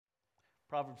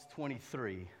Proverbs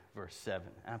 23, verse 7.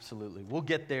 Absolutely. We'll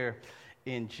get there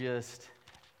in just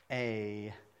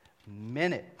a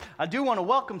minute. I do want to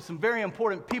welcome some very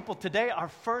important people today, our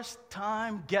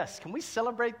first-time guests. Can we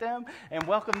celebrate them and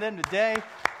welcome them today?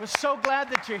 We're so glad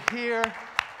that you're here.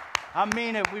 I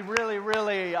mean it. We really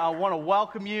want to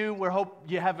welcome you. We hope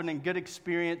you're having a good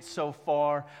experience so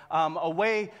far. A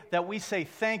way that we say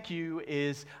thank you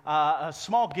is a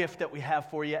small gift that we have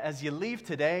for you. As you leave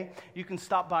today, you can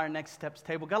stop by our Next Steps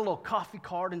table. Got a little coffee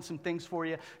card and some things for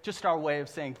you. Just our way of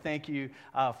saying thank you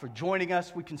for joining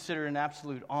us. We consider it an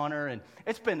absolute honor, and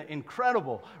it's been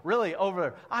incredible. Really,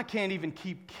 I can't even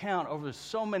keep count. Over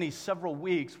several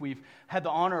weeks, we've had the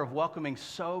honor of welcoming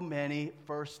so many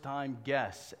first-time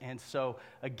guests. And so,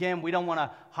 again, we don't want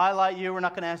to highlight you. We're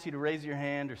not going to ask you to raise your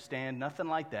hand or stand, nothing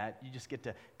like that. You just get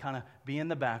to kind of be in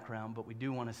the background, but we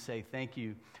do want to say thank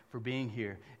you for being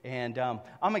here. And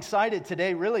I'm excited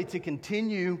today, really, to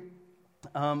continue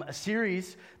a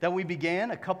series that we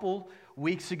began a couple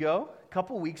weeks ago.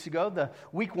 The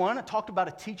week one, I talked about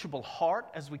a teachable heart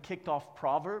as we kicked off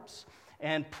Proverbs.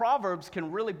 And Proverbs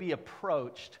can really be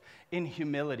approached in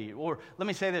humility. Or let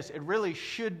me say this, it really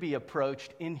should be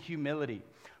approached in humility.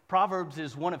 Proverbs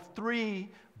is one of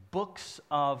three books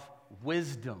of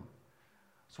wisdom.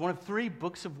 It's one of three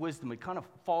books of wisdom. It kind of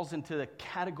falls into the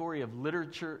category of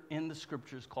literature in the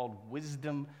scriptures called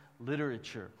wisdom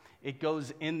literature. It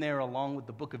goes in there along with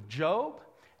the book of Job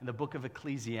and the book of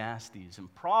Ecclesiastes.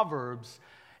 And Proverbs,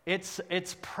 it's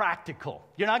practical.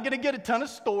 You're not going to get a ton of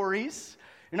stories.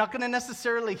 You're not going to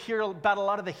necessarily hear about a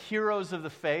lot of the heroes of the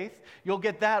faith. You'll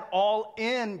get that all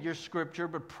in your scripture,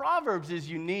 but Proverbs is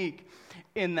unique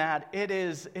in that it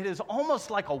is almost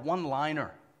like a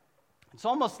one-liner. It's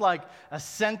almost like a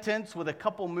sentence with a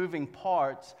couple moving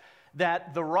parts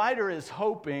that the writer is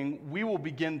hoping we will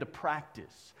begin to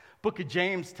practice. Book of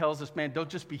James tells us, man, don't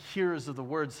just be hearers of the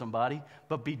word, somebody,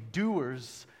 but be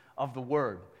doers of the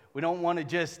word. We don't want to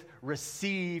just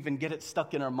receive and get it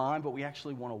stuck in our mind, but we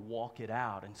actually want to walk it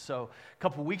out. And so a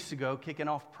couple weeks ago, kicking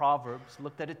off Proverbs,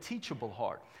 looked at a teachable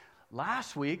heart.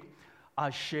 Last week, I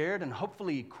shared and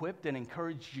hopefully equipped and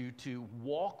encouraged you to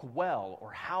walk well,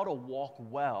 or how to walk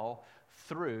well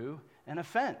through an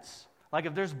offense. Like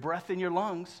if there's breath in your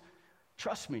lungs,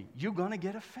 trust me, you're going to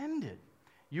get offended.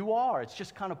 You are. It's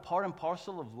just kind of part and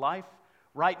parcel of life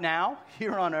right now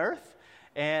here on earth.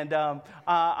 And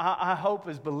I hope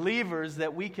as believers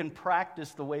that we can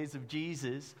practice the ways of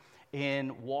Jesus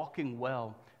in walking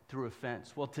well through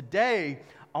offense. Well, today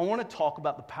I want to talk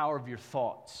about the power of your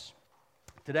thoughts.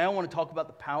 Today I want to talk about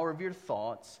the power of your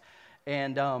thoughts.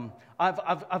 And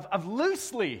I've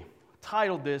loosely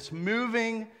titled this,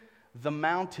 Moving the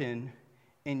Mountain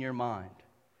in Your Mind.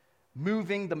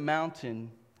 Moving the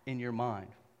mountain in your mind.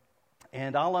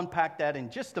 And I'll unpack that in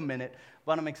just a minute,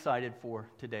 but I'm excited for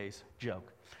today's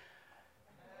joke.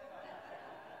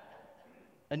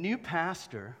 A new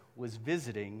pastor was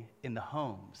visiting in the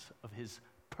homes of his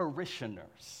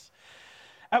parishioners.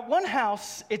 At one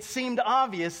house, it seemed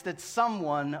obvious that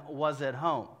someone was at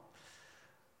home,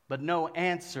 but no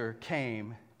answer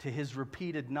came to his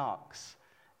repeated knocks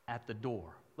at the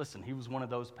door. Listen, he was one of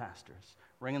those pastors,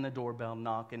 ringing the doorbell,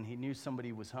 knocking. He knew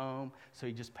somebody was home, so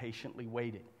he just patiently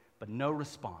waited. But no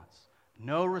response.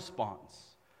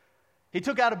 He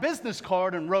took out a business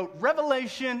card and wrote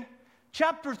Revelation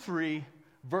chapter 3,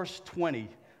 verse 20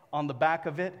 on the back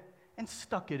of it and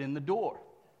stuck it in the door.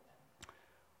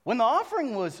 When the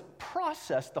offering was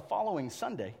processed the following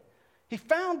Sunday, he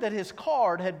found that his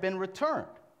card had been returned.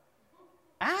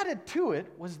 Added to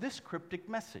it was this cryptic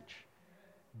message,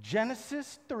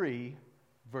 Genesis 3,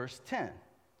 verse 10.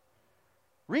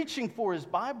 Reaching for his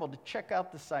Bible to check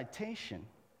out the citation,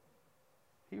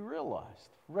 he realized,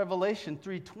 Revelation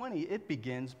 3:20, it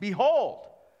begins, Behold,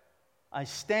 I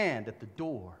stand at the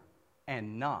door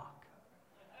and knock.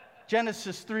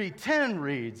 Genesis 3:10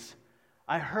 reads,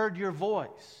 I heard your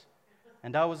voice,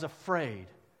 and I was afraid,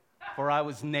 for I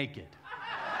was naked.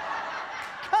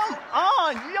 Come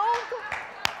on, y'all.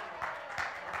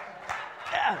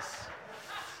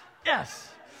 Yes.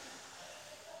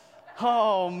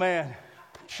 Oh, man.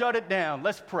 Shut it down.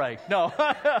 Let's pray. No.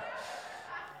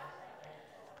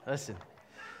 Listen,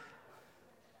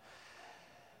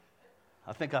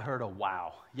 I think I heard a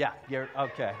wow. Yeah, you're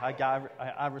okay.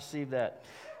 I received that.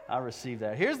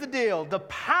 Here's the deal, the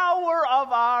power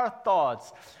of our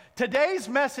thoughts. Today's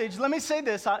message, let me say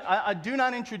this, I do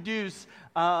not introduce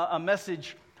a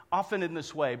message often in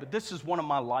this way, but this is one of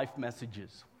my life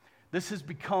messages. This has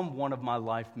become one of my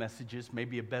life messages,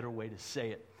 maybe a better way to say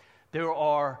it. There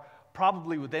are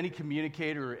probably with any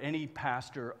communicator or any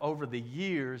pastor over the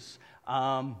years,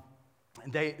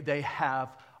 they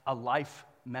have a life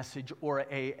message or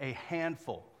a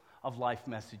handful of life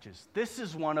messages. This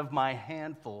is one of my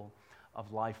handful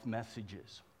of life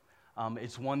messages.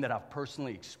 It's one that I've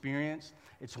personally experienced.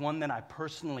 It's one that I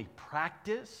personally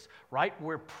practice, right?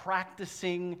 We're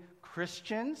practicing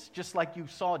Christians, just like you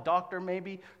saw a doctor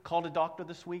maybe, called a doctor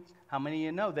this week. How many of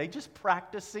you know? They just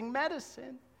practicing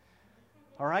medicine.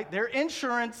 All right? Their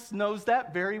insurance knows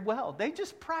that very well. They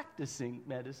just practicing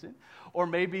medicine. Or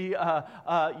maybe, a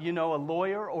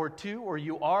lawyer or two, or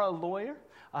you are a lawyer.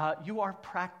 You are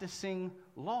practicing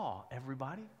law,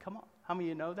 everybody. Come on. How many of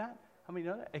you know that? How many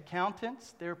know that?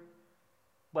 Accountants,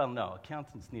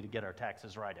 accountants need to get our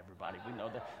taxes right, everybody. We know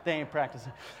that. They ain't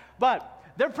practicing. But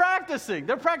they're practicing.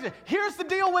 Here's the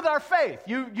deal with our faith.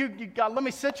 Let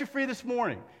me set you free this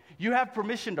morning. You have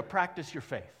permission to practice your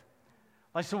faith.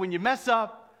 Like, so when you mess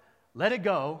up, let it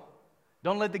go.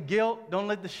 Don't let the guilt, don't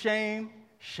let the shame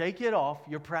shake it off.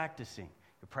 You're practicing.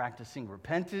 You're practicing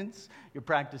repentance. You're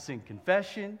practicing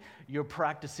confession. You're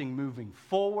practicing moving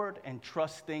forward and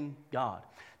trusting God.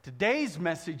 Today's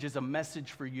message is a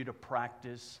message for you to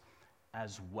practice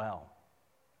as well.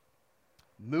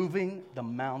 Moving the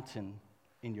mountain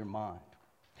in your mind.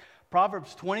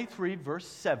 Proverbs 23, verse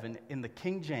 7 in the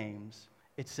King James,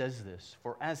 it says this,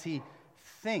 "For as he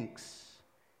thinks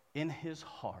in his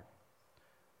heart,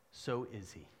 so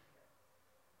is he."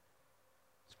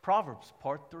 It's Proverbs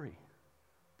part 3.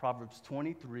 Proverbs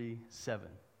 23, 7.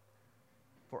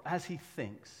 "For as he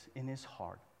thinks in his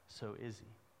heart, so is he.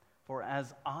 For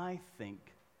as I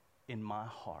think in my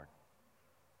heart,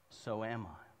 so am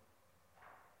I."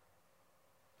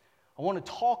 I want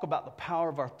to talk about the power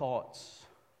of our thoughts.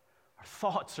 Our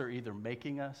thoughts are either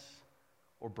making us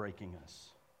or breaking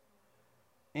us.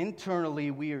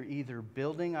 Internally, we are either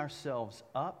building ourselves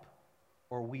up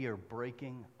or we are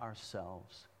breaking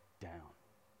ourselves down.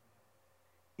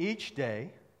 Each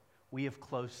day, we have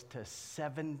close to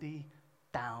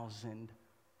 70,000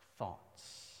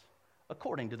 thoughts,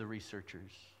 according to the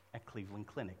researchers at Cleveland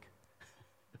Clinic.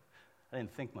 I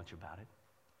didn't think much about it,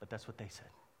 but that's what they said.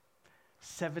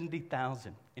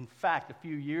 70,000. In fact, a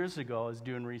few years ago, I was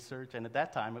doing research, and at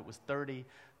that time, it was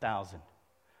 30,000.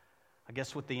 I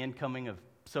guess with the incoming of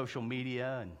social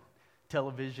media and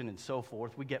television and so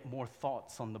forth, we get more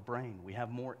thoughts on the brain. We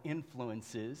have more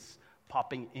influences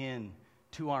popping in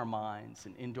to our minds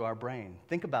and into our brain.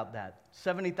 Think about that.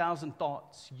 70,000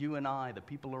 thoughts you and I, the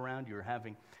people around you, are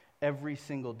having every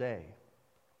single day.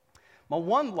 My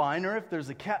one-liner, if there's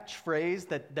a catchphrase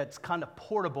that's kind of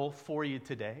portable for you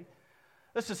today,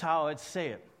 this is how I'd say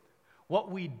it.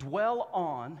 What we dwell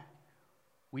on,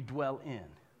 we dwell in.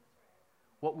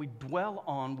 What we dwell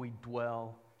on, we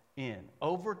dwell in.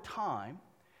 Over time,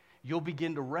 you'll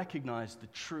begin to recognize the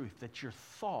truth that your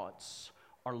thoughts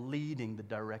are leading the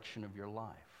direction of your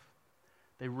life.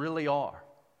 They really are.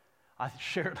 I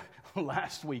shared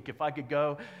last week, if I could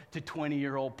go to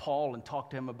 20-year-old Paul and talk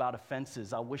to him about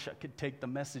offenses, I wish I could take the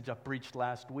message I preached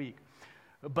last week.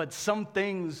 But some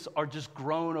things are just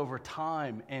grown over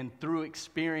time and through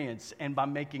experience and by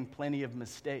making plenty of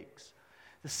mistakes.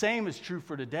 The same is true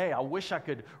for today. I wish I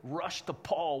could rush to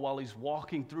Paul while he's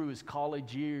walking through his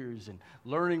college years and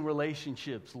learning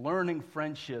relationships, learning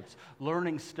friendships,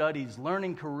 learning studies,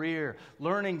 learning career,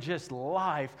 learning just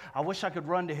life. I wish I could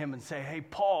run to him and say, "Hey,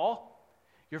 Paul,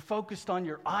 you're focused on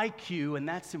your IQ, and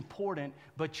that's important,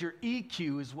 but your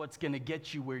EQ is what's going to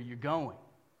get you where you're going."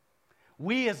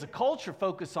 We as a culture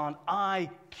focus on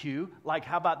IQ, like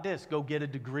how about this, go get a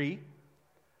degree.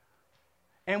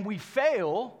 And we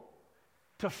fail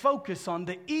to focus on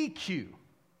the EQ.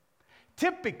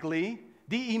 Typically,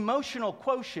 the emotional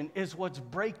quotient is what's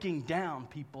breaking down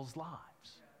people's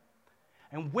lives.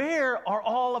 And where are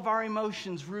all of our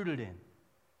emotions rooted in?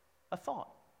 A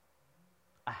thought.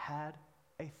 I had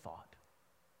a thought.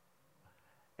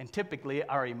 And typically,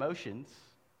 our emotions,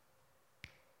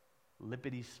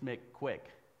 lippity-smick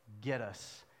quick, get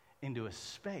us into a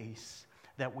space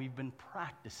that we've been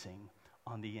practicing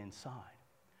on the inside.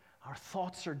 Our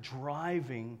thoughts are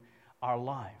driving our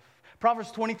life.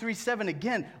 Proverbs 23:7,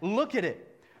 again, look at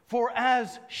it. "For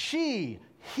as she,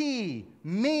 he,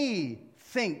 me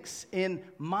thinks in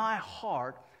my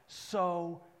heart,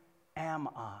 so am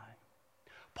I."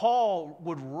 Paul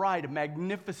would write a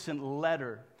magnificent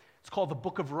letter. It's called the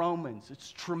Book of Romans.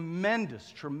 It's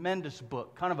tremendous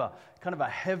book. Kind of a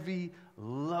heavy,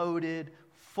 loaded,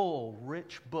 full,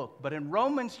 rich book. But in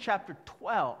Romans chapter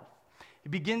 12, he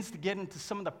begins to get into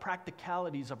some of the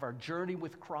practicalities of our journey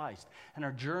with Christ and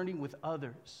our journey with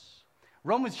others.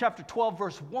 Romans chapter 12,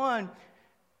 verse 1,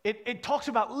 it talks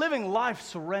about living life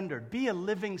surrendered. Be a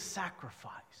living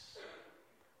sacrifice.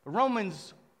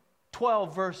 Romans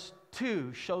 12, verse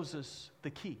 2 shows us the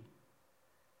key.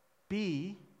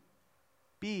 Be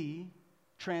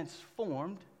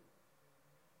transformed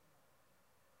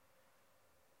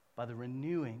by the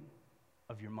renewing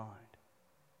of your mind.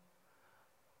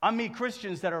 I meet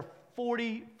Christians that are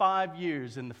 45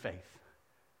 years in the faith,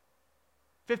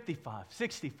 55,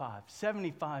 65,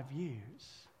 75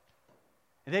 years.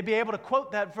 And they'd be able to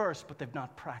quote that verse, but they've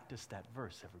not practiced that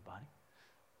verse, everybody.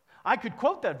 I could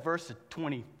quote that verse at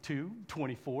 22,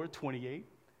 24, 28,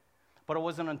 but it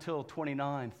wasn't until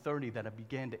 29, 30 that I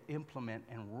began to implement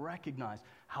and recognize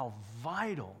how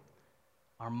vital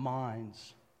our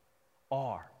minds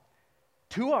are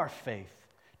to our faith,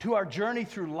 to our journey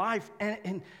through life,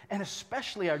 and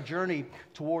especially our journey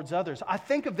towards others. I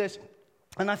think of this,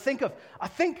 and I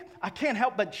can't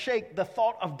help but shake the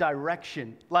thought of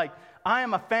direction. Like, I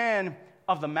am a fan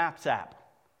of the Maps app,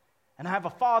 and I have a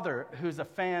father who's a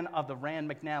fan of the Rand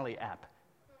McNally app.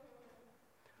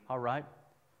 All right?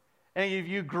 Any of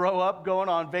you grow up going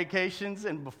on vacations,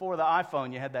 and before the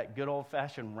iPhone, you had that good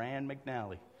old-fashioned Rand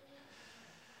McNally.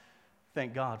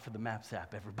 Thank God for the Maps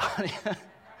app, everybody.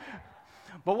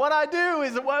 But what I do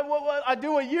is, what I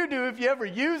do what you do if you ever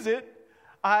use it,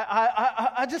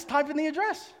 I just type in the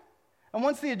address. And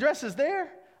once the address is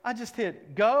there, I just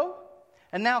hit go.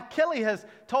 And now Kelly has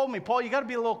told me, Paul, you got to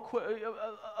be a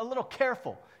little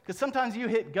careful, because sometimes you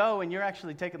hit go and you're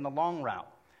actually taking the long route.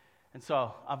 And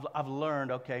so I've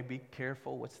learned, okay, be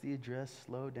careful. What's the address?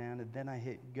 Slow down. And then I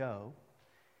hit go.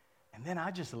 And then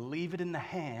I just leave it in the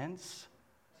hands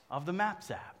of the Maps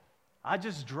app. I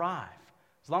just drive.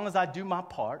 As long as I do my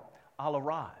part, I'll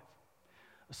arrive.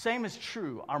 The same is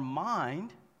true. Our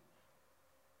mind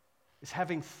is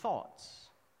having thoughts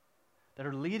that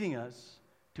are leading us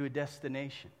to a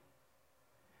destination.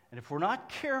 And if we're not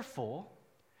careful,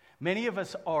 many of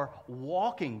us are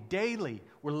walking daily.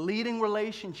 We're leading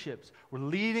relationships. We're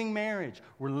leading marriage.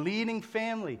 We're leading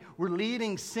family. We're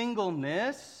leading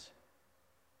singleness.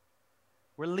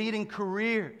 We're leading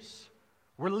careers.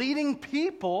 We're leading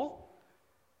people,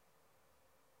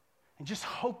 and just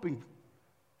hoping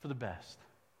for the best.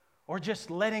 Or just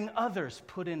letting others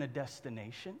put in a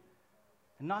destination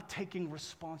and not taking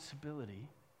responsibility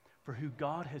for who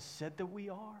God has said that we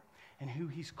are and who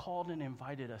He's called and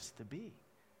invited us to be.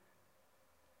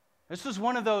 This was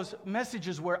one of those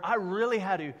messages where I really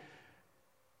had to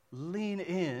lean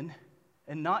in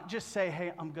and not just say,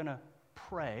 hey, I'm going to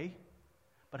pray,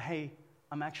 but hey,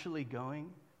 I'm actually going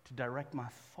to direct my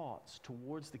thoughts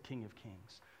towards the King of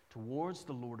Kings, towards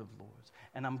the Lord of Lords,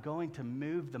 and I'm going to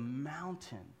move the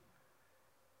mountain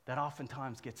that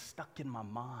oftentimes gets stuck in my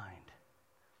mind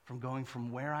from going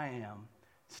from where I am,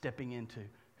 stepping into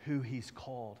who He's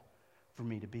called for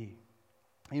me to be.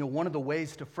 You know, one of the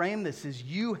ways to frame this is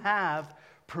you have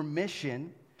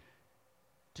permission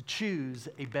to choose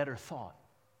a better thought.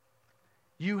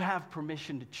 You have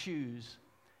permission to choose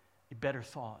a better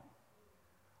thought.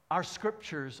 Our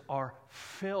scriptures are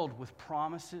filled with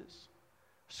promises.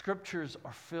 Scriptures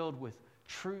are filled with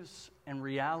truths and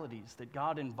realities that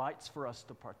God invites for us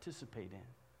to participate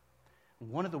in.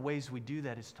 One of the ways we do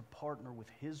that is to partner with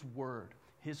His Word,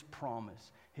 His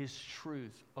promise, His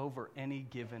truth over any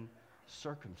given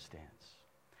circumstance.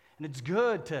 And it's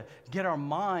good to get our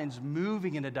minds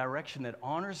moving in a direction that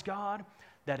honors God,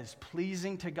 that is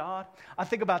pleasing to God. I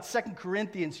think about 2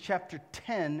 Corinthians chapter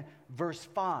 10, verse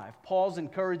 5. Paul's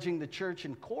encouraging the church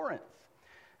in Corinth.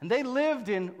 And they lived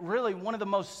in really one of the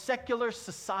most secular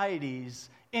societies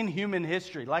in human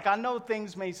history. Like, I know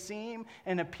things may seem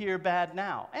and appear bad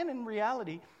now, and in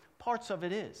reality, parts of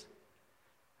it is.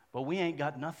 But we ain't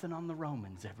got nothing on the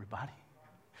Romans, everybody.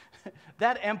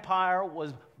 That empire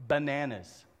was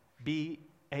bananas.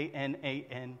 B-A-N-A-N-S.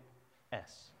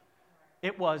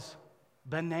 It was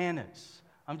bananas.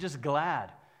 I'm just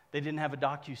glad they didn't have a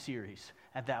docuseries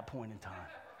at that point in time.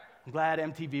 I'm glad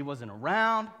MTV wasn't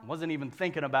around, wasn't even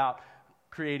thinking about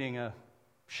creating a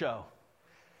show.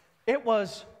 It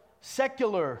was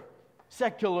secular,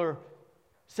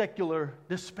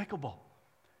 despicable.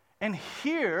 And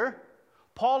here,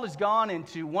 Paul has gone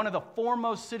into one of the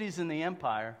foremost cities in the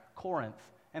empire, Corinth,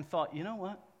 and thought, you know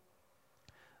what?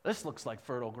 This looks like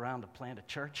fertile ground to plant a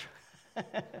church.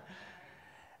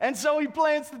 And so he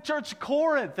plants the church of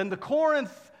Corinth, and the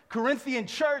Corinthian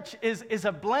church is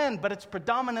a blend, but it's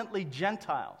predominantly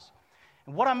Gentiles.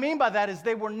 And what I mean by that is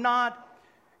they were not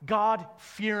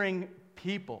God-fearing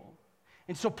people.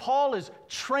 And so Paul is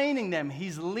training them,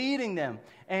 he's leading them,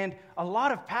 and a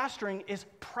lot of pastoring is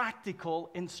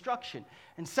practical instruction.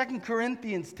 In 2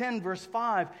 Corinthians 10, verse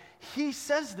 5, he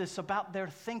says this about their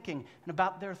thinking and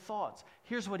about their thoughts.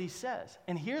 Here's what he says,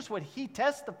 and here's what he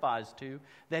testifies to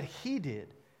that he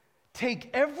did. Take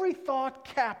every thought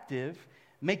captive,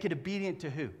 make it obedient to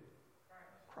who?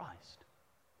 Christ.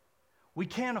 We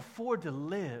can't afford to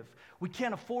live. We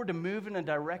can't afford to move in a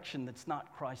direction that's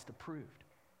not Christ approved.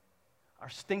 Our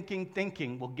stinking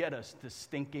thinking will get us to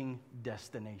stinking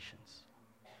destinations.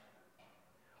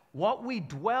 What we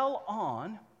dwell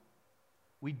on,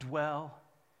 we dwell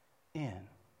in.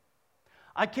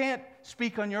 I can't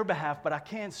speak on your behalf, but I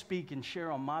can speak and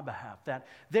share on my behalf that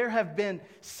there have been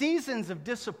seasons of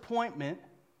disappointment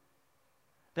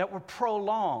that were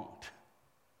prolonged.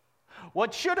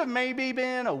 What should have maybe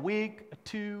been a week, a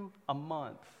 2, a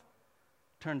month,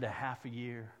 turned to half a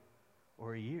year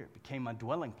or a year. It became my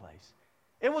dwelling place.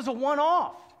 It was a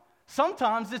one-off.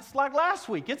 Sometimes it's like last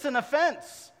week. It's an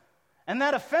offense. And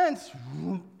that offense,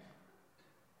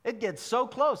 it gets so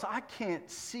close, I can't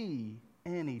see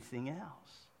anything else.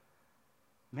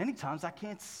 Many times I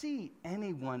can't see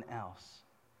anyone else.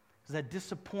 Because that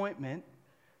disappointment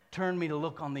turned me to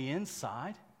look on the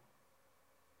inside.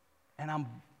 And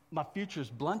my future's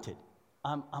blunted.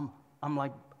 I'm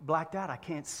like blacked out. I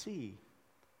can't see.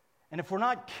 And if we're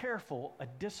not careful, a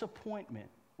disappointment,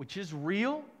 which is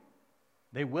real,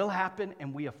 they will happen,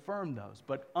 and we affirm those,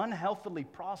 but unhealthily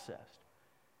processed,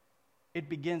 it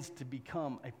begins to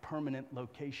become a permanent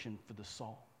location for the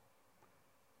soul.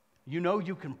 You know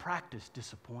you can practice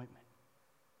disappointment.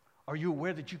 Are you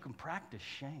aware that you can practice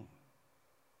shame?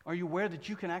 Are you aware that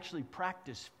you can actually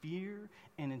practice fear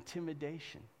and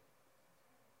intimidation?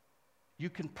 You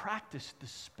can practice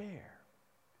despair.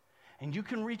 And you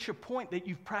can reach a point that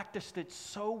you've practiced it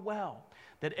so well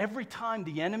that every time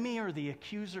the enemy or the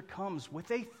accuser comes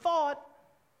with a thought,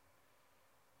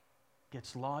 it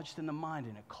gets lodged in the mind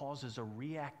and it causes a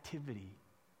reactivity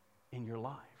in your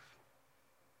life.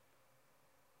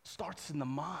 It starts in the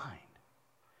mind.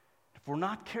 If we're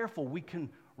not careful, we can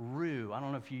rue. I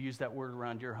don't know if you use that word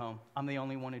around your home. I'm the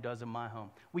only one who does in my home.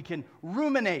 We can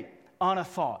ruminate on a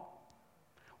thought.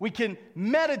 We can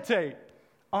meditate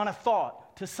on a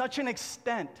thought to such an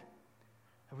extent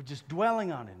that we're just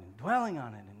dwelling on it and dwelling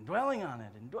on it and dwelling on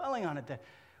it and dwelling on it that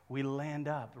we land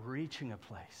up reaching a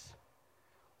place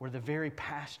where the very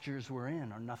pastures we're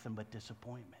in are nothing but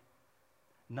disappointment,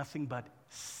 nothing but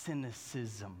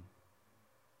cynicism.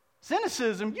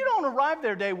 Cynicism, you don't arrive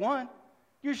there day one.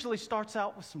 Usually starts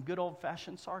out with some good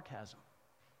old-fashioned sarcasm,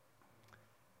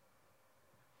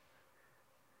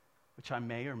 which I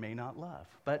may or may not love.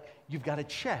 But you've got to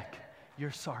check your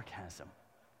sarcasm.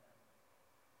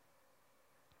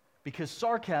 Because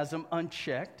sarcasm,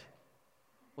 unchecked,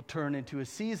 will turn into a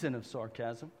season of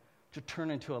sarcasm, to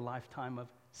turn into a lifetime of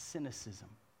cynicism.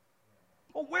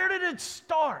 Well, where did it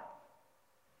start?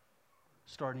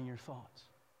 Starting your thoughts.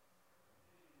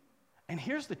 And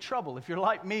here's the trouble. If you're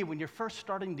like me, when you're first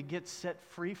starting to get set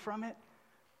free from it,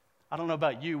 I don't know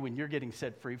about you when you're getting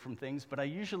set free from things, but I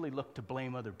usually look to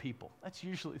blame other people. That's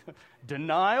usually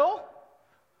denial,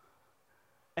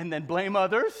 and then blame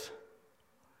others,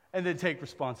 and then take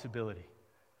responsibility.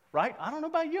 Right? I don't know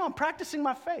about you. I'm practicing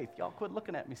my faith. Y'all quit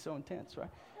looking at me so intense, right?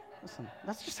 Listen,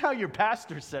 that's just how your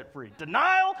pastor's set free.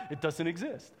 Denial, it doesn't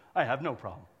exist. I have no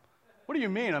problem. What do you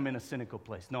mean I'm in a cynical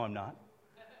place? No, I'm not.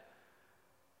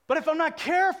 But if I'm not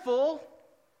careful,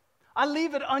 I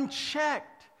leave it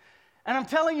unchecked. And I'm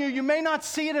telling you, you may not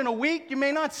see it in a week, you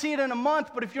may not see it in a month,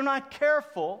 but if you're not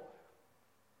careful,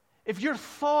 if your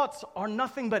thoughts are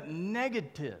nothing but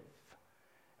negative,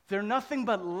 if they're nothing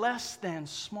but less than,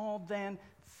 small than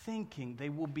thinking, they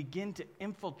will begin to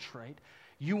infiltrate.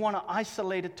 You want to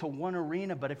isolate it to one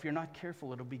arena, but if you're not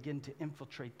careful, it'll begin to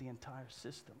infiltrate the entire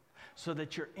system so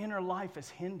that your inner life is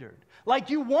hindered.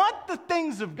 Like you want the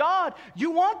things of God,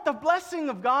 you want the blessing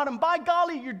of God, and by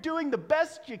golly, you're doing the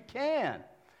best you can.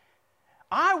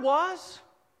 I was,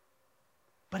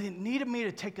 but it needed me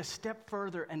to take a step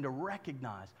further and to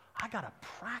recognize, I got to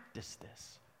practice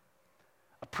this.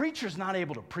 A preacher's not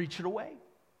able to preach it away.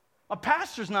 A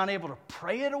pastor's not able to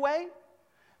pray it away.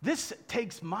 This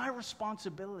takes my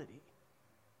responsibility.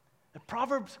 In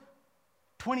Proverbs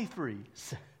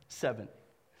 23:7,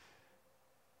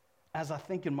 as I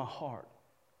think in my heart,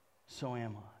 so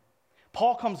am I.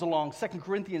 Paul comes along, 2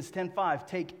 Corinthians 10:5,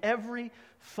 take every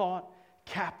thought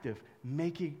captive,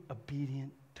 make it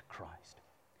obedient to Christ.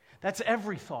 That's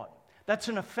every thought. That's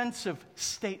an offensive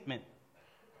statement.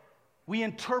 We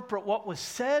interpret what was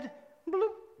said,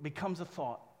 bloop, becomes a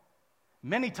thought.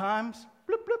 Many times,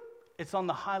 bloop, bloop, it's on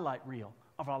the highlight reel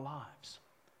of our lives.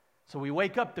 So we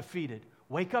wake up defeated,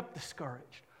 wake up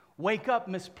discouraged, wake up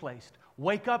misplaced,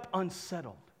 wake up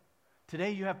unsettled.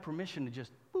 Today you have permission to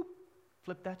just, boop,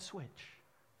 flip that switch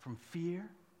from fear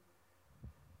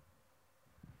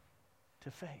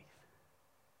to faith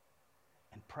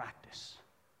and practice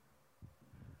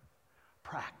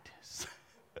practice.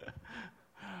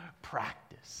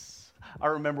 Practice. I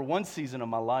remember one season of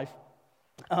my life,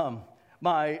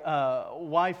 my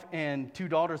wife and 2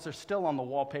 daughters are still on the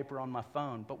wallpaper on my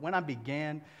phone. But when I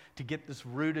began to get this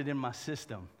rooted in my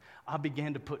system, I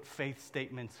began to put faith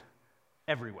statements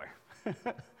everywhere.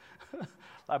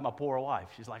 Like my poor wife.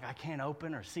 She's like, I can't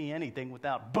open or see anything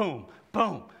without boom,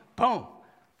 boom, boom.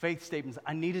 Faith statements.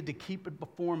 I needed to keep it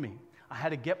before me. I had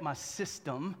to get my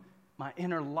system, my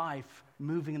inner life,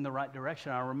 moving in the right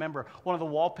direction. I remember one of the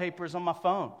wallpapers on my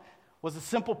phone was a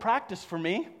simple practice for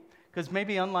me, because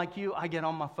maybe unlike you, I get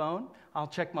on my phone. I'll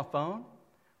check my phone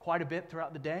quite a bit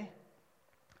throughout the day.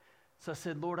 So I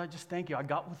said, Lord, I just thank you. I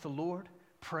got with the Lord,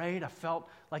 prayed. I felt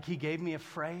like he gave me a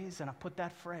phrase, and I put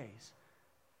that phrase,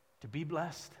 to be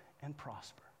blessed and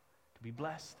prosper. To be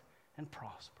blessed and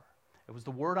prosper. It was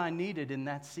the word I needed in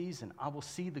that season. I will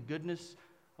see the goodness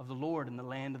of the Lord in the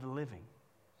land of the living.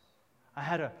 I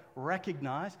had to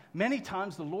recognize many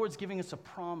times the Lord's giving us a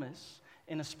promise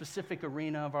in a specific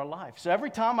arena of our life. So every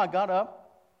time I got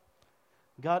up,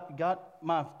 got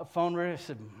my phone ready, I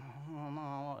said,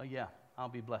 yeah, I'll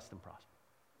be blessed and prosper.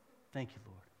 Thank you,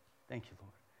 Lord. Thank you,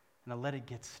 Lord. And I let it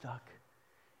get stuck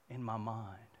in my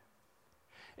mind.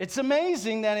 It's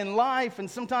amazing that in life and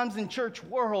sometimes in church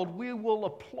world, we will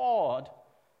applaud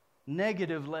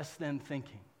negative less than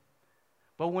thinking.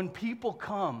 But when people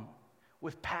come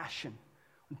with passion,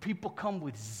 when people come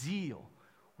with zeal,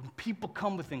 when people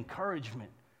come with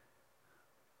encouragement,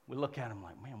 we look at them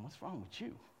like, man, what's wrong with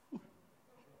you?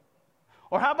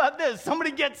 Or how about this?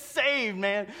 Somebody gets saved,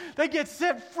 man. They get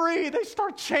set free. They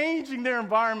start changing their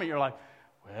environment. You're like,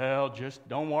 well, just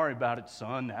don't worry about it,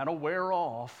 son. That'll wear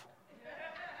off.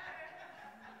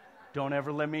 Don't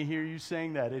ever let me hear you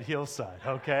saying that at Hillside,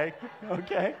 okay?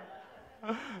 Okay?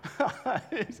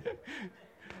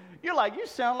 You're like, you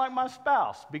sound like my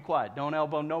spouse. Be quiet. Don't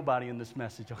elbow nobody in this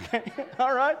message, okay?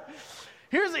 All right?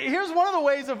 Here's one of the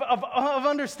ways of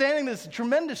understanding this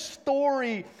tremendous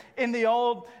story in the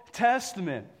Old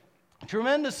Testament.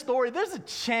 Tremendous story. There's a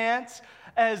chance,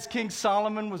 as King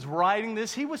Solomon was writing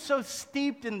this, he was so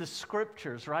steeped in the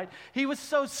scriptures, right? He was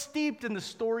so steeped in the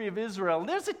story of Israel. And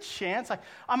there's a chance,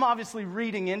 I'm obviously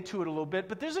reading into it a little bit,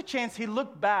 but there's a chance he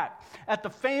looked back at the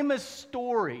famous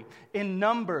story in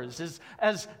Numbers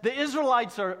as the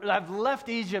Israelites have left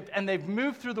Egypt and they've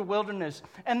moved through the wilderness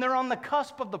and they're on the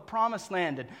cusp of the promised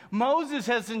land. And Moses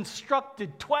has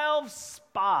instructed 12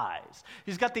 spies.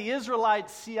 He's got the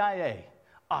Israelite CIA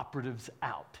operatives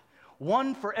out.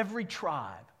 One for every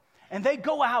tribe. And they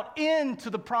go out into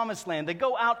the promised land. They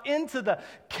go out into the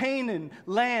Canaan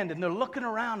land, and they're looking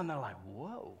around, and they're like,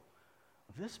 whoa,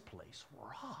 this place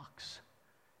rocks.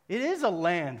 It is a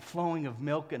land flowing of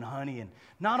milk and honey. And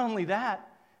not only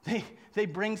that, they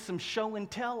bring some show and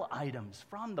tell items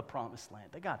from the promised land.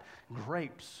 They got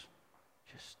grapes,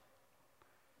 just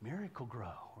Miracle Grow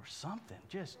or something,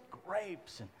 just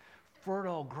grapes and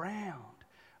fertile ground.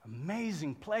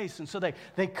 Amazing place. And so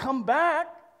they come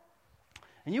back,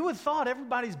 and you would have thought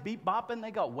everybody's beat-bopping. They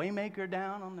got Waymaker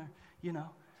down on their,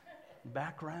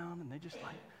 background, and they just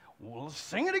like, well, let's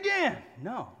sing it again.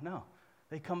 No.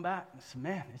 They come back and say,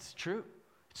 man, it's true.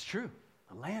 It's true.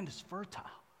 The land is fertile.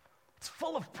 It's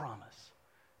full of promise.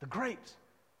 The grapes,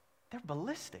 they're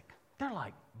ballistic. They're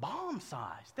like bomb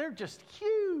size. They're just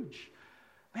huge.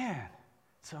 Man,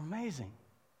 it's amazing.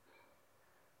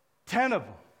 10 of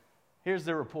them. Here's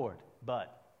the report.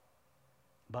 But,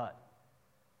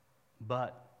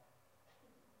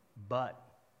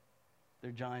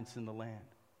 they're giants in the land.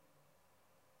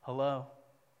 Hello?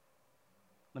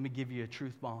 Let me give you a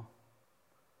truth bomb.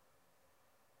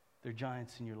 They're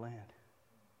giants in your land.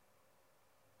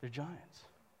 They're giants.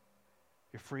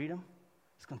 Your freedom,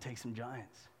 it's going to take some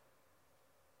giants.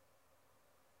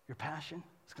 Your passion,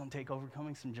 it's going to take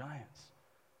overcoming some giants.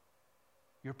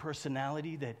 Your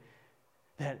personality that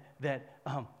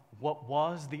what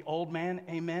was the old man,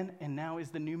 amen, and now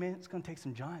is the new man, it's going to take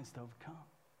some giants to overcome.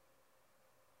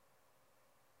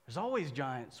 There's always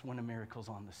giants when a miracle's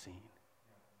on the scene.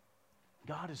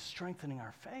 God is strengthening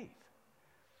our faith.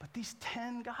 But these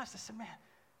 10 guys, they said, man,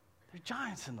 they're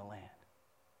giants in the land.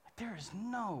 There is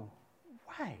no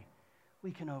way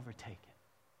we can overtake it.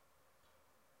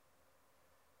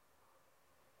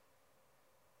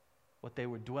 What they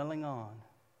were dwelling on,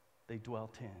 they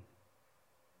dwelt in.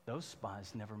 Those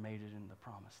spies never made it in the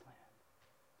promised land.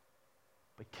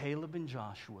 But Caleb and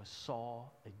Joshua saw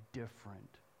a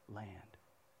different land.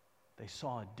 They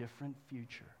saw a different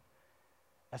future.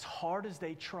 As hard as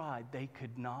they tried, they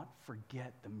could not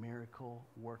forget the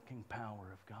miracle-working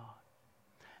power of God.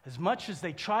 As much as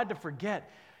they tried to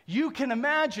forget, You can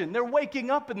imagine they're waking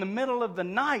up in the middle of the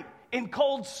night in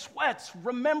cold sweats,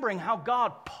 remembering how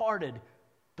God parted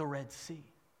the Red Sea.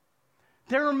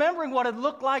 They're remembering what it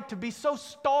looked like to be so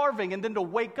starving and then to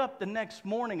wake up the next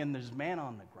morning and there's manna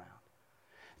on the ground.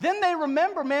 Then they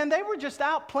remember, man, they were just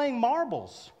out playing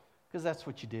marbles, because that's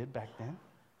what you did back then.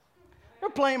 They're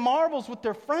playing marbles with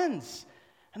their friends,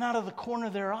 and out of the corner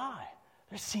of their eye,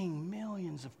 they're seeing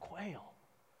millions of quail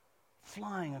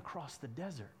flying across the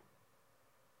desert.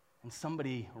 And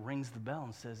somebody rings the bell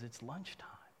and says, it's lunchtime.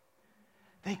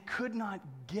 They could not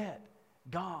get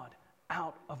God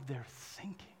out of their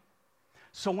thinking.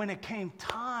 So when it came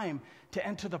time to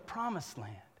enter the promised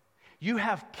land, you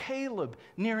have Caleb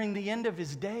nearing the end of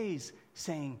his days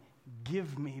saying,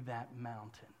 give me that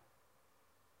mountain.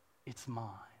 It's mine.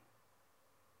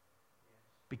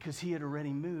 Because he had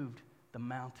already moved the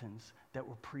mountains that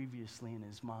were previously in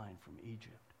his mind from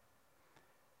Egypt.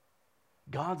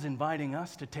 God's inviting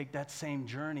us to take that same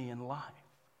journey in life.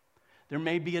 There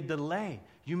may be a delay.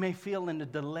 You may feel in a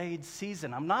delayed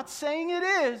season. I'm not saying it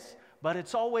is, but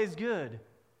it's always good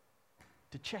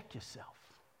to check yourself.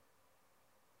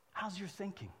 How's your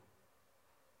thinking?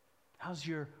 How's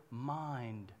your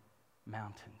mind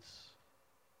mountains?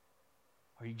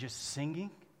 Are you just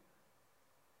singing?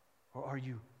 Or are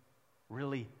you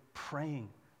really praying,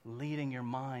 leading your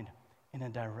mind in a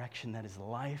direction that is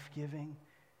life-giving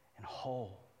and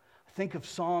whole? Think of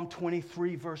Psalm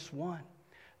 23, verse 1.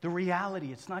 The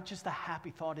reality, it's not just a happy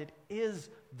thought, it is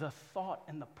the thought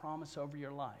and the promise over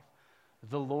your life.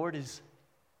 The Lord is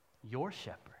your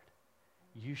shepherd.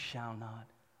 You shall not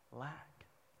lack.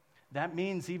 That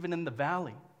means even in the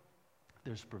valley,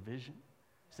 there's provision.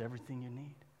 There's everything you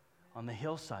need. On the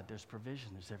hillside, there's provision.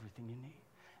 There's everything you need.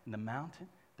 In the mountain,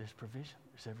 there's provision.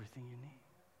 There's everything you need.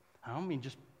 I don't mean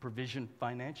just provision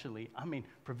financially. I mean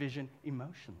provision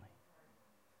emotionally.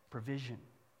 Provision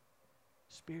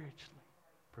spiritually.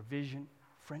 Provision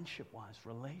friendship-wise,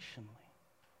 relationally.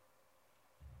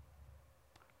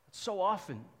 So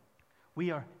often,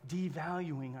 we are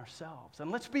devaluing ourselves.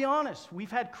 And let's be honest,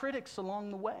 we've had critics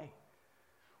along the way.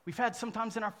 We've had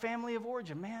sometimes in our family of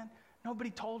origin, man, nobody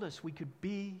told us we could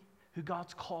be who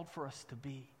God's called for us to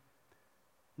be.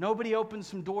 Nobody opened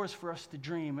some doors for us to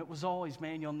dream. It was always,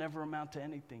 man, you'll never amount to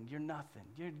anything. You're nothing.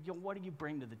 What do you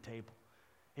bring to the table?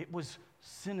 It was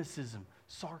cynicism,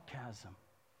 sarcasm,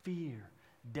 fear,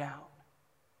 doubt.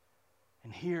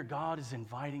 And here God is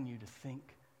inviting you to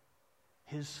think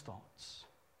his thoughts.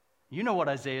 You know what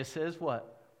Isaiah says?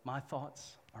 What? My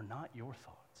thoughts are not your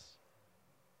thoughts.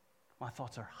 My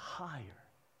thoughts are higher.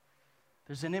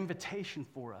 There's an invitation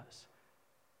for us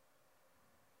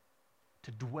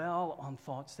to dwell on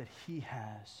thoughts that he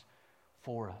has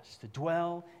for us, to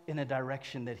dwell in a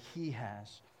direction that he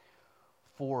has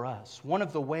for us. One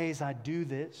of the ways I do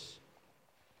this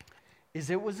is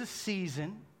it was a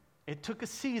season. It took a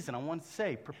season. I want to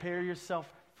say, prepare yourself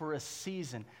for a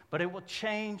season, but it will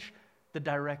change the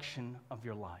direction of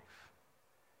your life.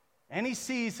 Any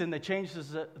season that changes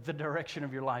the direction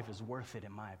of your life is worth it,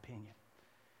 in my opinion.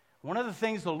 One of the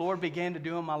things the Lord began to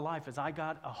do in my life is I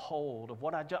got a hold of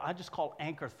what I just call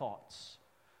anchor thoughts.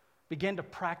 Began to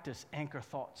practice anchor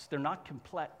thoughts. They're not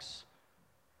complex.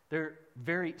 They're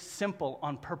very simple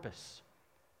on purpose.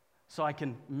 So I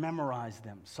can memorize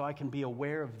them, so I can be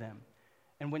aware of them.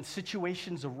 And when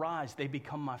situations arise, they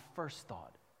become my first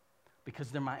thought because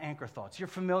they're my anchor thoughts. You're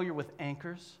familiar with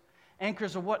anchors?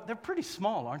 Anchors are what? They're pretty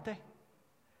small, aren't they?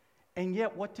 And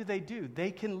yet, what do?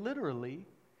 They can literally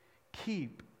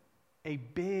keep a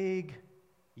big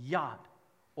yacht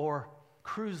or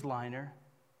cruise liner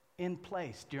in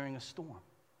place during a storm.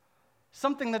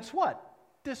 Something that's what?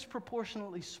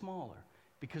 Disproportionately smaller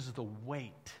because of the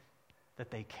weight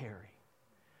that they carry.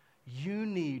 You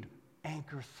need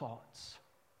anchor thoughts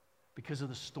because of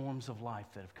the storms of life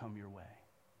that have come your way.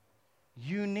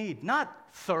 You need, not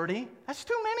 30, that's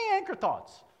too many anchor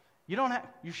thoughts.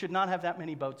 You should not have that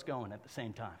many boats going at the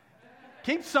same time.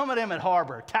 Keep some of them at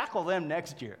harbor. Tackle them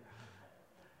next year.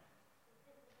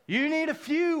 You need a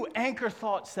few anchor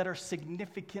thoughts that are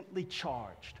significantly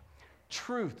charged.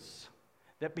 Truths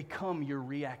that become your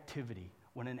reactivity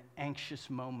when an anxious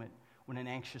moment, when an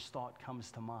anxious thought comes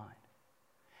to mind.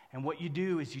 And what you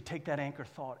do is you take that anchor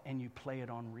thought and you play it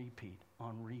on repeat,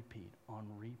 on repeat, on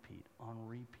repeat, on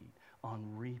repeat,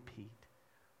 on repeat.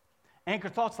 Anchor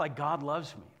thoughts like God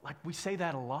loves me. Like we say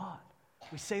that a lot.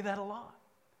 We say that a lot.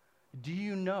 Do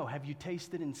you know, have you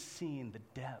tasted and seen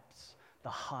the depths, the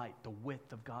height, the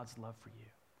width of God's love for you?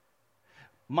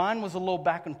 Mine was a little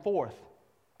back and forth.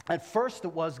 At first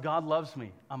it was, God loves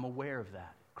me. I'm aware of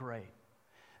that. Great.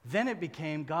 Then it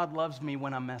became, God loves me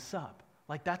when I mess up.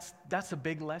 Like that's a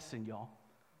big lesson, y'all.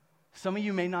 Some of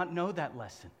you may not know that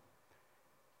lesson.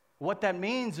 What that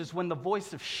means is when the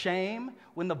voice of shame,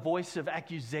 when the voice of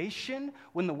accusation,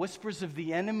 when the whispers of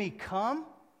the enemy come,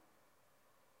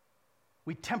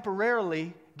 we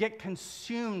temporarily get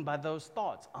consumed by those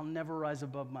thoughts. I'll never rise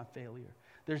above my failure.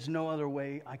 There's no other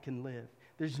way I can live.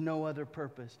 There's no other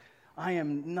purpose. I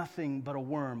am nothing but a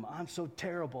worm. I'm so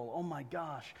terrible. Oh my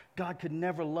gosh, God could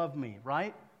never love me,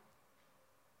 right?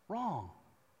 Wrong.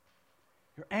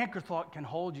 Your anchor thought can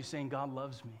hold you saying, God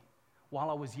loves me. While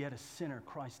I was yet a sinner,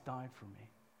 Christ died for me.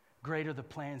 Greater the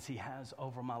plans he has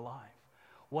over my life.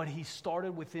 What he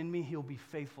started within me, he'll be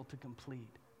faithful to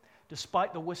complete.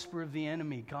 Despite the whisper of the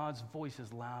enemy, God's voice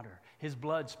is louder. His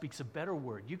blood speaks a better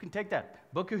word. You can take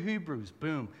that. Book of Hebrews,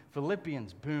 boom.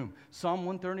 Philippians, boom. Psalm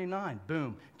 139,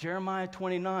 boom. Jeremiah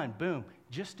 29, boom.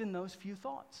 Just in those few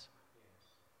thoughts.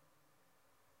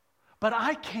 But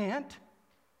I can't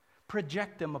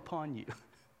project them upon you.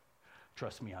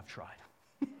 Trust me, I've tried.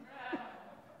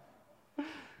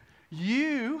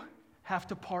 You have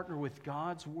to partner with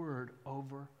God's word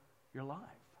over your life.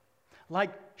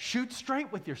 Like, shoot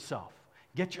straight with yourself.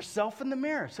 Get yourself in the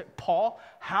mirror. Say, Paul,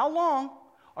 how long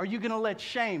are you going to let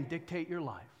shame dictate your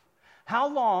life? How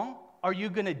long are you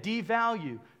going to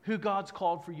devalue who God's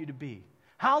called for you to be?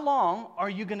 How long are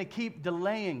you going to keep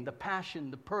delaying the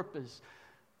passion, the purpose,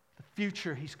 the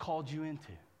future he's called you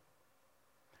into?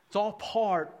 It's all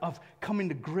part of coming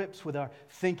to grips with our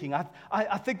thinking.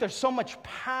 I think there's so much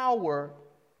power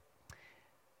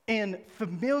in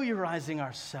familiarizing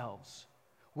ourselves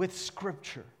with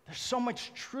Scripture. There's so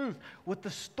much truth with the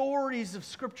stories of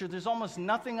Scripture. There's almost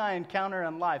nothing I encounter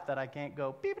in life that I can't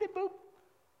go, beepity boop.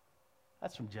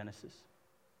 That's from Genesis.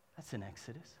 That's in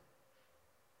Exodus.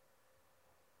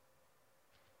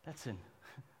 That's in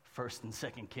 1st and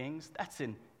 2nd Kings. That's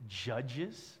in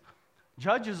Judges.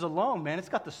 Judges alone, man, it's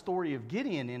got the story of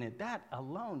Gideon in it. That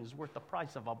alone is worth the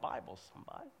price of a Bible,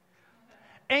 somebody.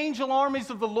 Angel armies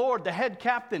of the Lord, the head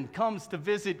captain comes to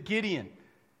visit Gideon.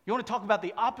 You want to talk about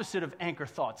the opposite of anchor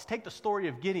thoughts? Take the story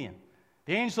of Gideon.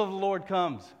 The angel of the Lord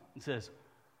comes and says,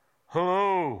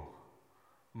 "Hello,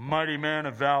 mighty man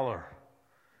of valor."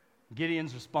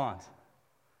 Gideon's response,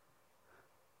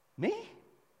 "Me?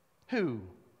 Who?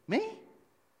 Me?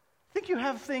 Think you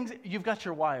have things, you've got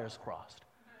your wires crossed.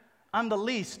 I'm the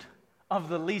least of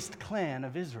the least clan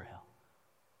of Israel."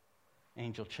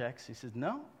 Angel checks. He says,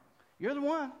 "No, you're the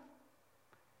one."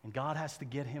 And God has to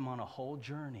get him on a whole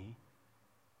journey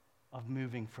of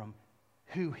moving from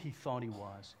who he thought he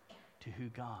was to who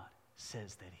God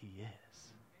says that he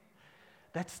is.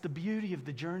 That's the beauty of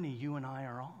the journey you and I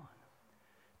are on.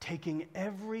 Taking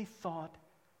every thought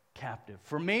captive.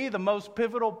 For me, the most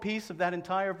pivotal piece of that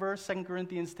entire verse, 2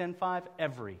 Corinthians 10:5,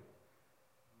 every.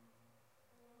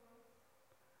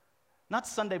 Not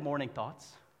Sunday morning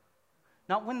thoughts.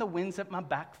 Not when the wind's at my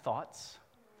back thoughts.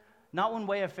 Not when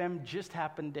Way FM just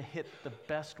happened to hit the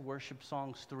best worship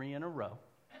songs 3 in a row.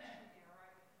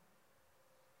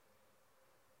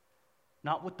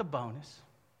 Not with the bonus.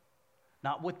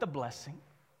 Not with the blessing.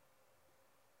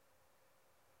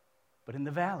 But in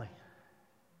the valley.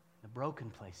 The broken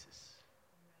places.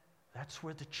 That's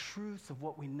where the truth of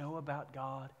what we know about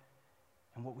God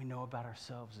and what we know about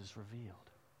ourselves is revealed.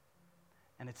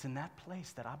 And it's in that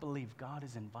place that I believe God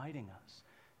is inviting us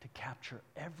to capture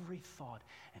every thought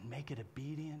and make it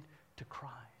obedient to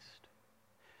Christ.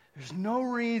 There's no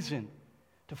reason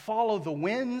to follow the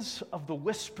winds of the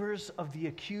whispers of the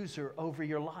accuser over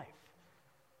your life.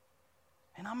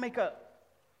 And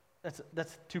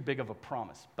that's too big of a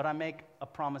promise, but I make a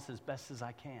promise as best as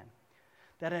I can.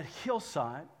 That at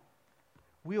Hillside,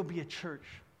 we'll be a church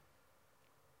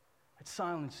that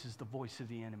silences the voice of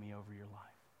the enemy over your life.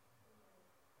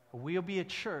 We'll be a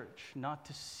church not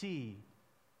to see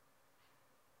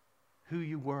who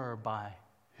you were by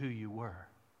who you were,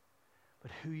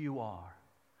 but who you are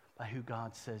by who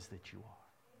God says that you are.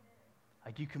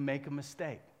 Like, you can make a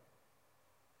mistake,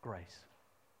 grace.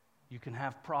 You can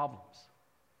have problems,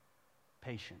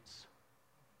 patience.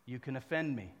 You can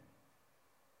offend me,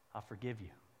 I'll forgive you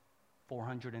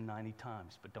 490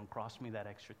 times, but don't cross me that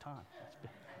extra time.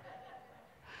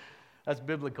 That's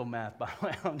biblical math, by the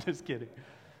way. I'm just kidding.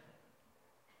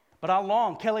 But I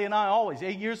long, Kelly and I always,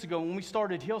 8 years ago when we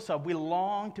started Hillside, we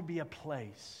long to be a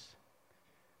place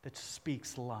that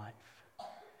speaks life.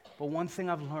 But one thing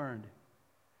I've learned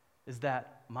is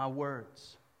that my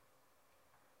words,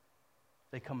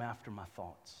 they come after my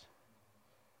thoughts.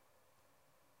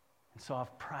 And so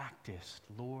I've practiced,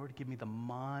 Lord, give me the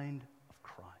mind of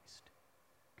Christ.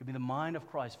 Give me the mind of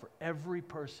Christ for every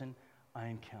person I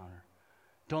encounter.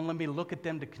 Don't let me look at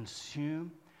them to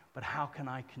consume, but how can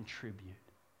I contribute?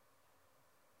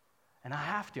 And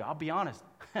I'll be honest,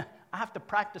 I have to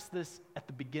practice this at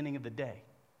the beginning of the day.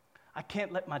 I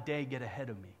can't let my day get ahead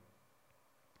of me.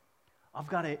 I've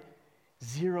got to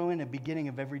zero in at the beginning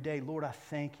of every day. Lord, I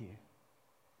thank you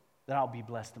that I'll be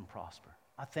blessed and prosper.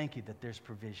 I thank you that there's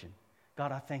provision.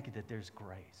 God, I thank you that there's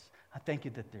grace. I thank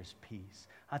you that there's peace.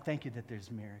 I thank you that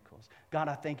there's miracles. God,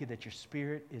 I thank you that your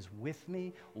Spirit is with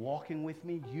me, walking with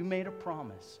me. You made a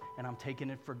promise, and I'm taking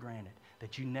it for granted,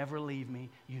 that you never leave me,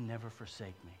 you never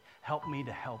forsake me. Help me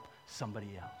to help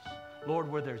somebody else.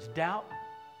 Lord, where there's doubt,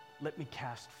 let me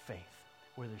cast faith.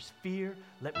 Where there's fear,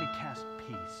 let me cast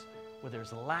peace. Where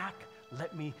there's lack,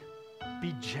 let me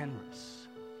be generous.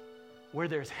 Where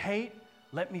there's hate,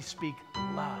 let me speak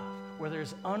love. Where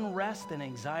there's unrest and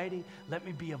anxiety, let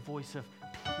me be a voice of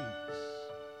peace.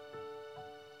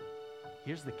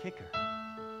 Here's the kicker.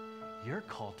 You're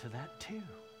called to that too.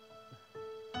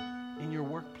 In your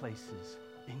workplaces,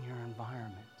 in your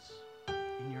environments,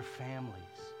 in your families,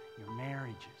 your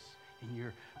marriages, in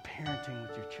your parenting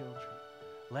with your children.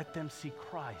 Let them see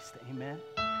Christ, amen?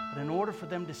 But in order for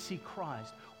them to see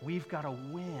Christ, we've got to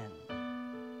win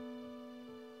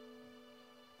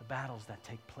the battles that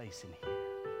take place in here.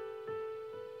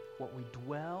 What we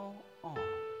dwell on,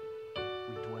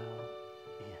 we dwell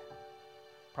in.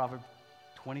 Proverbs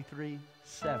 23:7.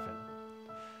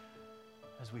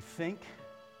 As we think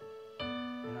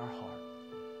in our heart,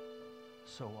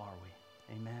 so are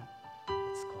we. Amen.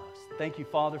 Let's close. Thank you,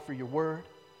 Father, for your word.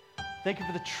 Thank you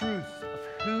for the truth of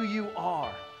who you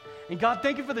are. And God,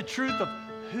 thank you for the truth of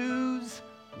whose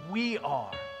we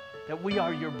are. That we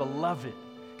are your beloved.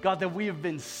 God, that we have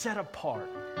been set apart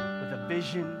with a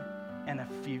vision and a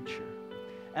future.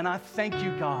 And I thank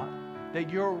you, God, that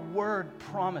your word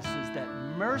promises that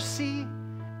mercy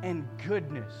and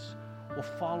goodness will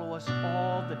follow us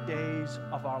all the days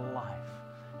of our life.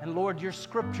 And Lord, your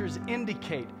scriptures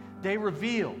indicate, they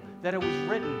reveal that it was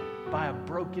written by a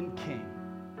broken king,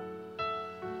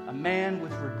 a man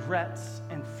with regrets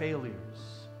and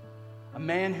failures, a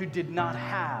man who did not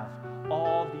have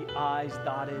all the I's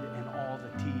dotted and all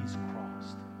the T's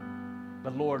crossed.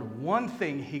 But Lord, one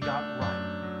thing he got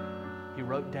right. He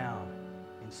wrote down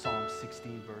in Psalm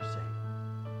 16, verse 8,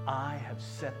 I have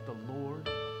set the Lord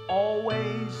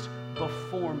always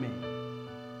before me.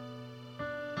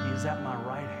 He is at my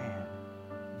right hand.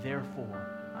 Therefore,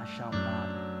 I shall not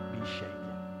be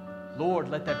shaken. Lord,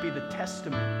 let that be the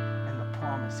testament and the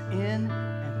promise in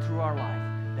and through our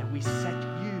life, that we set